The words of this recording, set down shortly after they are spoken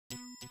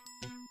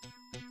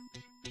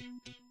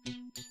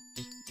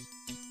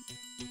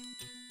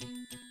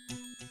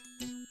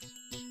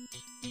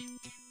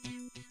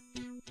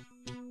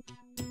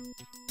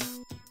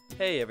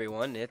Hey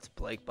everyone, it's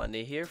Blake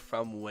Bundy here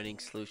from Winning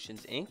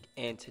Solutions Inc.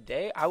 And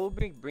today I will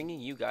be bringing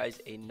you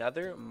guys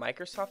another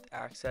Microsoft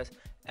Access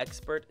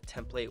Expert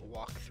Template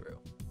walkthrough.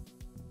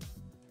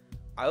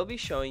 I will be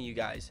showing you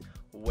guys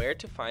where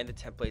to find the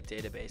template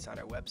database on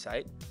our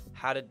website,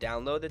 how to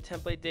download the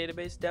template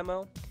database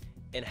demo,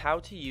 and how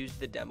to use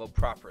the demo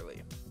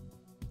properly.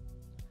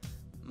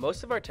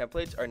 Most of our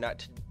templates are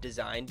not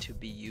designed to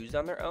be used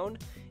on their own.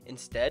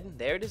 Instead,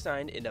 they are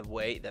designed in a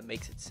way that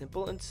makes it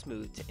simple and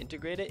smooth to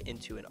integrate it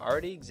into an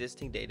already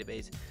existing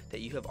database that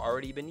you have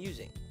already been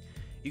using.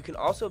 You can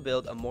also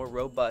build a more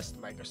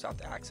robust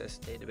Microsoft Access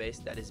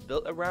database that is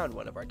built around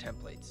one of our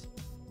templates.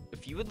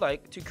 If you would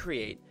like to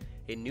create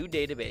a new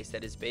database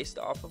that is based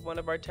off of one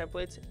of our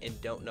templates and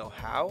don't know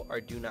how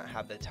or do not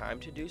have the time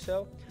to do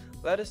so,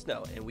 let us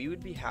know and we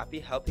would be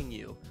happy helping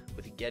you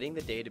with getting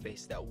the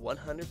database that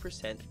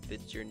 100%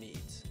 fits your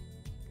needs.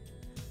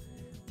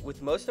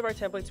 With most of our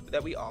templates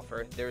that we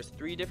offer, there's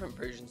 3 different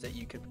versions that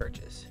you can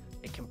purchase.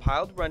 A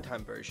compiled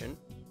runtime version,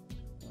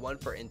 one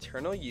for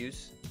internal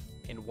use,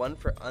 and one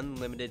for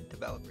unlimited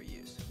developer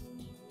use.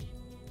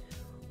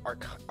 Our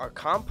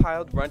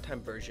compiled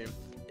runtime version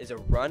is a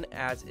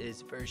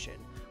run-as-is version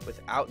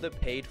without the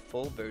paid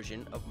full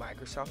version of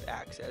Microsoft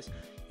Access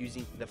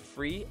using the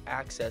free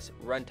Access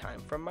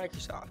runtime from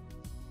Microsoft.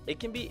 It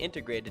can be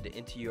integrated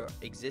into your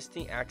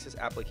existing Access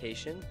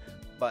application,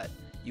 but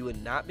you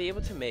would not be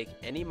able to make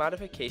any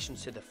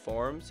modifications to the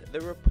forms, the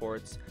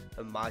reports,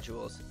 the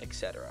modules,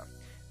 etc.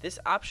 This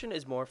option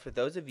is more for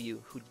those of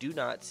you who do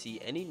not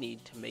see any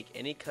need to make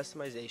any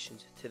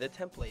customizations to the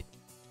template.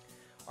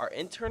 Our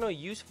internal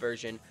use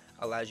version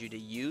allows you to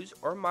use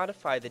or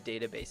modify the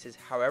databases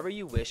however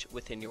you wish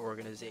within your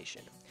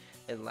organization.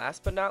 And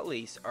last but not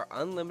least, our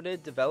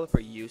unlimited developer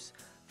use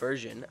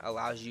version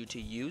allows you to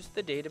use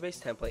the database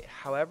template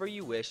however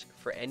you wish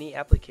for any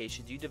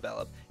applications you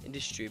develop and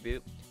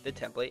distribute the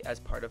template as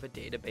part of a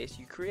database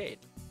you create.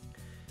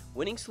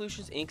 Winning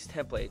Solutions Inc.'s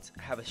templates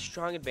have a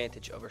strong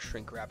advantage over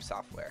shrink wrap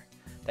software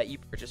that you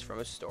purchase from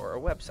a store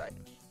or website.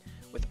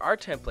 With our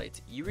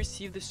templates, you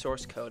receive the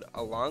source code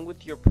along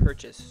with your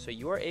purchase, so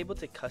you are able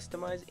to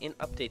customize and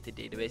update the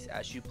database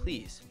as you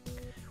please.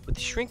 With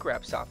shrink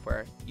wrap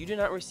software, you do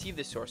not receive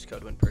the source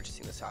code when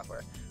purchasing the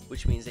software,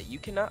 which means that you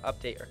cannot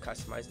update or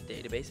customize the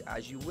database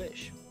as you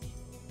wish.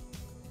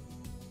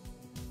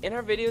 In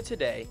our video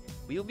today,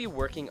 we will be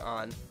working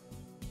on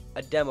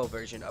a demo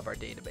version of our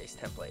database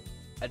template.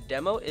 A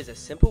demo is a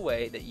simple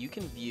way that you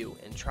can view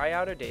and try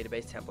out our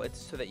database templates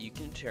so that you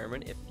can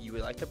determine if you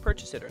would like to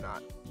purchase it or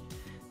not.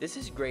 This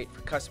is great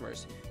for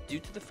customers due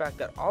to the fact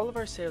that all of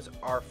our sales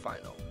are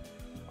final.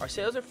 Our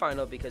sales are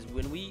final because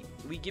when we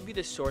give you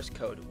the source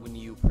code when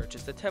you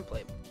purchase the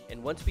template,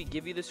 and once we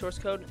give you the source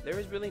code, there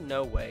is really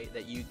no way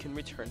that you can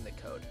return the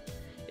code.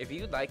 If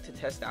you'd like to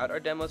test out our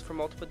demos for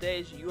multiple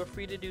days, you are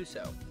free to do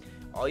so.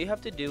 All you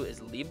have to do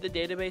is leave the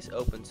database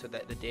open so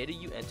that the data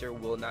you enter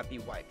will not be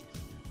wiped.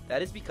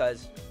 That is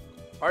because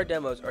our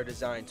demos are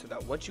designed so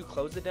that once you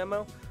close the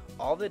demo,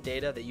 all the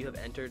data that you have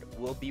entered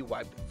will be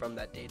wiped from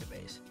that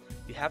database.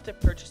 You have to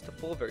purchase the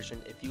full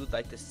version if you would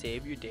like to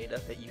save your data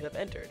that you have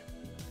entered.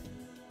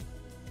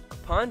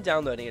 Upon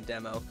downloading a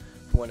demo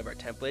for one of our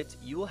templates,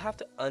 you will have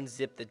to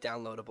unzip the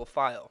downloadable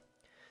file.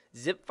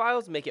 Zip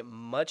files make it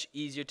much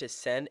easier to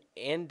send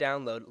and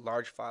download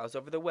large files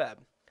over the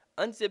web.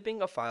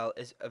 Unzipping a file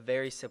is a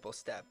very simple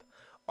step.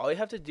 All you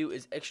have to do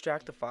is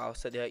extract the file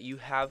so that you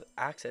have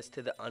access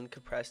to the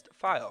uncompressed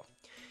file.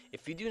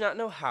 If you do not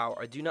know how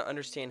or do not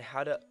understand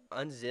how to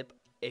unzip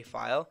a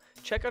file,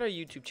 check out our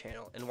YouTube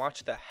channel and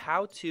watch the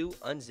How to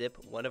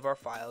Unzip One of Our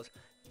Files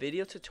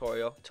video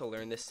tutorial to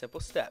learn this simple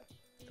step.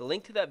 The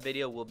link to that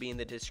video will be in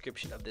the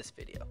description of this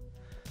video.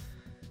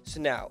 So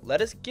now,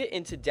 let us get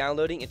into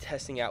downloading and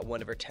testing out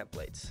one of our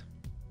templates.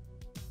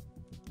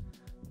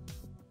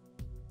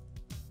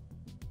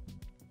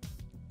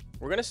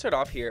 We're going to start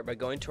off here by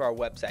going to our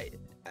website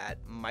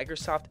at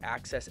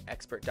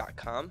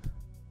microsoftaccessexpert.com.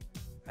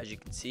 As you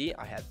can see,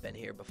 I have been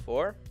here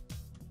before.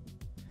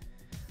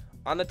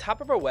 On the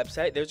top of our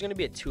website, there's going to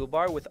be a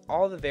toolbar with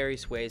all the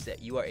various ways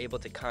that you are able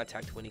to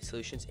contact Winning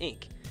Solutions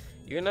Inc.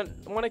 You're going to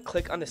want to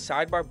click on the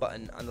sidebar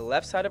button on the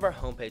left side of our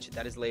homepage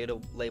that is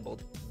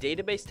labeled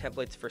Database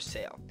Templates for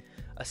Sale.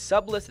 A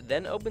sublist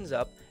then opens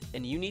up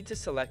and you need to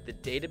select the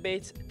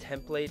Database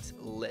Templates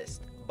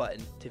List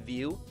button to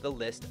view the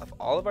list of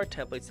all of our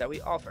templates that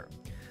we offer.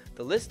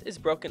 The list is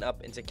broken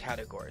up into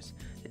categories.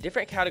 The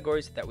different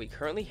categories that we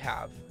currently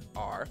have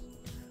are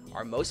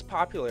our most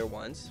popular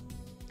ones,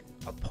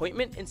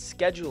 appointment and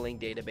scheduling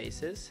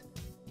databases,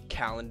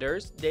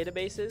 calendars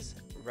databases,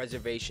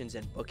 reservations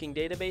and booking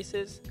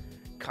databases,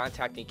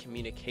 contact and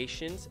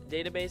communications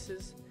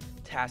databases,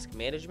 task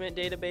management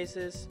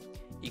databases,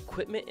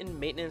 equipment and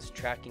maintenance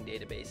tracking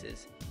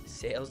databases,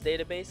 sales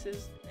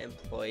databases,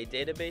 employee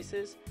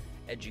databases,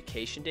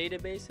 education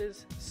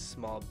databases,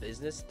 small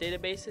business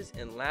databases,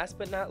 and last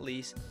but not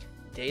least,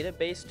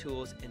 database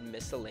tools and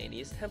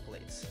miscellaneous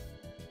templates.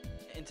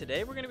 And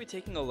today we're going to be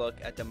taking a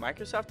look at the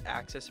Microsoft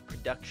Access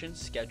Production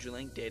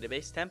Scheduling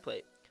Database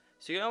template.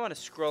 So you're going to want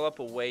to scroll up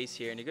a ways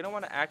here, and you're going to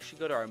want to actually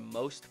go to our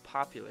most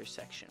popular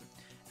section,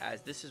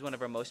 as this is one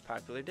of our most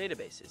popular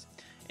databases.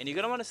 And you're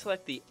going to want to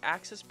select the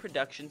Access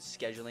Production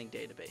Scheduling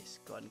Database.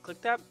 Go ahead and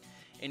click that.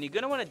 And you're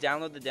going to want to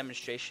download the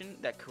demonstration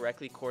that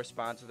correctly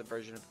corresponds to the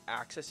version of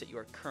Access that you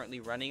are currently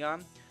running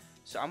on.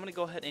 So I'm going to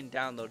go ahead and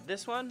download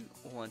this one.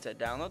 Once that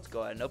downloads,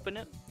 go ahead and open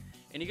it.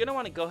 And you're going to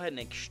want to go ahead and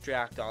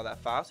extract all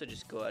that file. So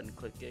just go ahead and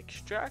click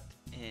Extract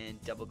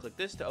and double click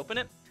this to open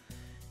it.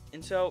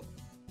 And so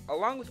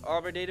along with all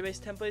of our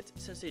database templates,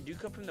 since they do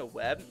come from the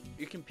web,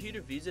 your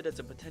computer views it as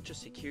a potential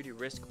security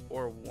risk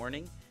or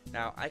warning.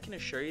 Now, I can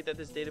assure you that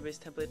this database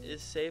template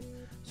is safe,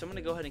 so I'm going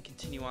to go ahead and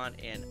continue on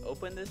and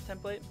open this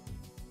template.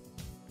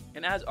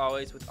 And as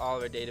always, with all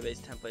of our database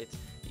templates,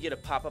 you get a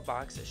pop-up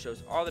box that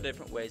shows all the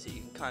different ways that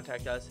you can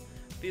contact us.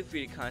 Feel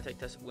free to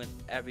contact us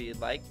whenever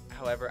you'd like.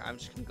 However, I'm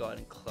just going to go ahead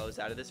and close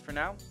out of this for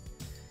now.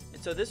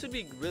 And so this would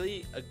be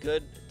really a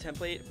good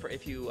template for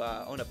if you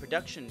own a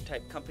production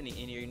type company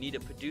and you need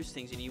to produce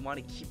things and you want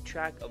to keep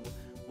track of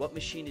what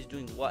machine is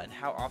doing what and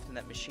how often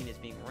that machine is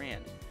being ran.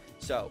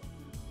 So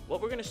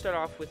what we're going to start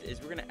off with is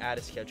we're going to add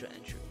a schedule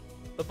entry.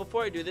 But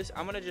before I do this,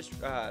 I'm going to just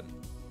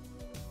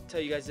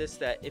tell you guys this,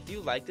 that if you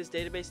like this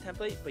database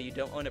template but you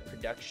don't own a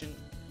production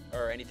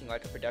or anything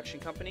like a production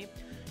company,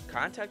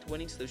 contact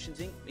Winning Solutions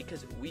Inc.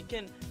 because we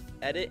can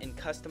edit and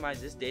customize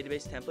this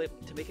database template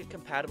to make it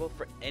compatible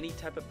for any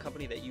type of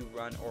company that you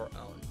run or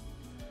own.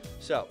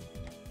 So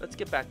let's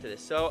get back to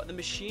this. So the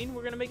machine,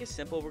 we're going to make it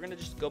simple. We're going to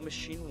just go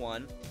machine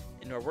 1.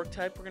 In our work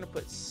type, we're going to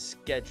put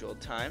scheduled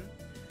time.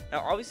 Now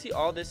obviously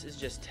all this is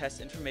just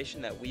test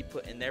information that we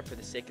put in there for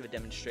the sake of a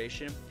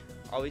demonstration.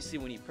 Obviously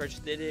when you purchase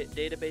the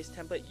database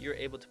template, you're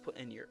able to put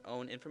in your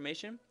own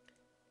information.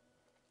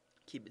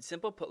 Keep it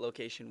simple, put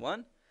location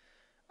 1.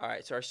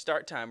 Alright, so our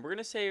start time, we're going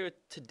to say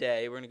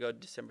today, we're going to go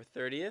December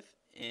 30th,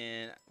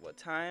 and what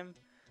time?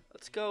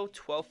 Let's go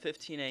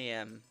 12:15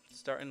 a.m.,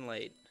 starting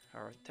late,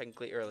 or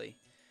technically early.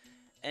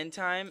 End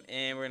time,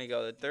 and we're going to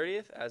go the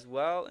 30th as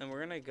well, and we're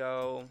going to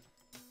go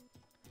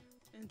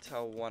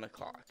until 1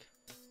 o'clock.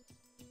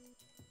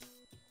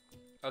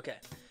 Okay,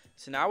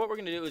 so now what we're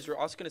going to do is we're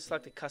also going to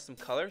select a custom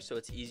color so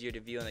it's easier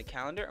to view on the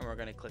calendar, and we're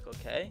going to click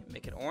OK,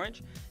 make it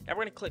orange. Now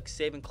we're going to click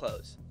Save and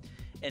Close.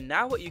 And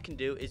now what you can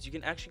do is you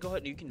can actually go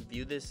ahead and you can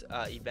view this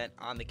event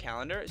on the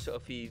calendar. So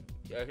if you,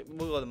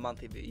 we'll go to the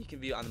monthly view, you can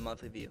view it on the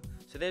monthly view.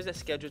 So there's a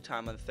scheduled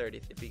time on the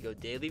 30th. If you go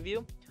daily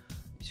view,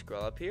 you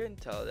scroll up here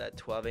until that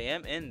 12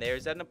 a.m. and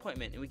there's that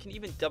appointment. And we can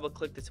even double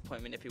click this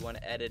appointment if you want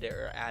to edit it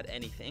or add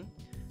anything.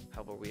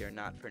 However, we are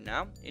not for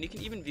now. And you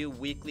can even view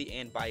weekly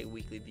and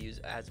bi-weekly views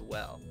as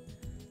well.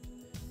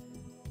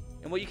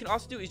 And what you can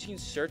also do is you can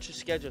search a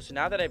schedule. So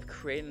now that I've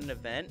created an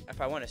event,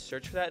 if I want to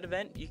search for that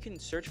event, you can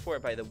search for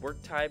it by the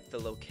work type, the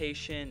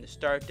location, the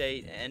start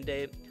date, and end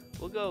date.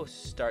 We'll go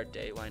start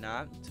date, why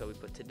not? So we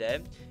put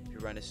today. If you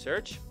run a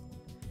search,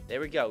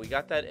 there we go. We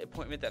got that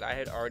appointment that I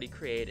had already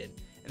created.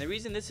 And the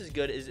reason this is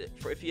good is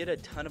for if you had a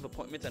ton of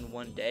appointments on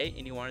one day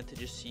and you wanted to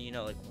just see, you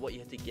know, like what you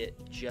have to get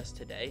just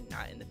today,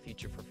 not in the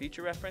future for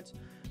future reference,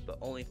 but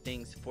only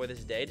things for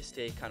this day to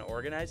stay kind of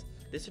organized,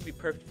 this would be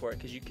perfect for it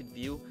because you could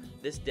view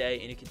this day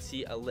and you can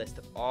see a list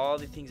of all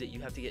the things that you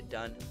have to get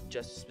done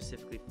just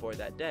specifically for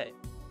that day.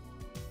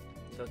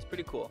 So it's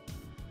pretty cool.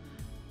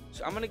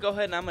 So I'm going to go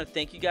ahead and I'm going to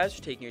thank you guys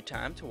for taking your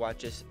time to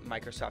watch this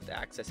Microsoft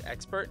Access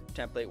Expert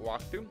template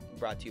walkthrough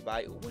brought to you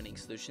by Winning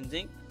Solutions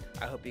Inc.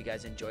 I hope you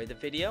guys enjoyed the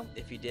video.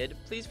 If you did,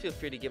 please feel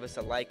free to give us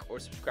a like or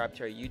subscribe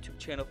to our YouTube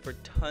channel for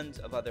tons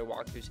of other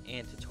walkthroughs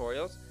and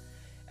tutorials.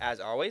 As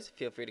always,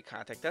 feel free to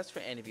contact us for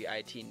any of your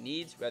IT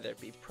needs, whether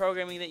it be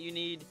programming that you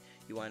need,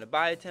 you want to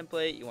buy a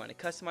template, you want to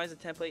customize a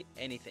template,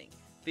 anything.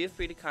 Feel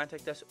free to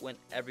contact us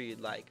whenever you'd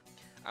like.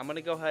 I'm going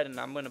to go ahead and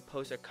I'm going to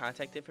post our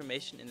contact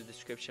information in the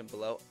description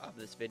below of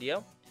this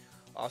video.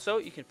 Also,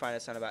 you can find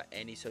us on about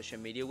any social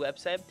media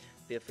website.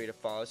 Feel free to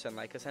follow us and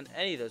like us on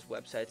any of those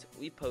websites.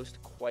 We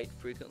post quite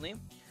frequently.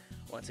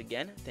 Once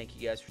again, thank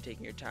you guys for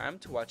taking your time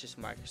to watch this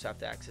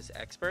Microsoft Access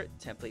Expert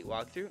template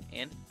walkthrough,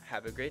 and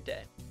have a great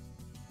day.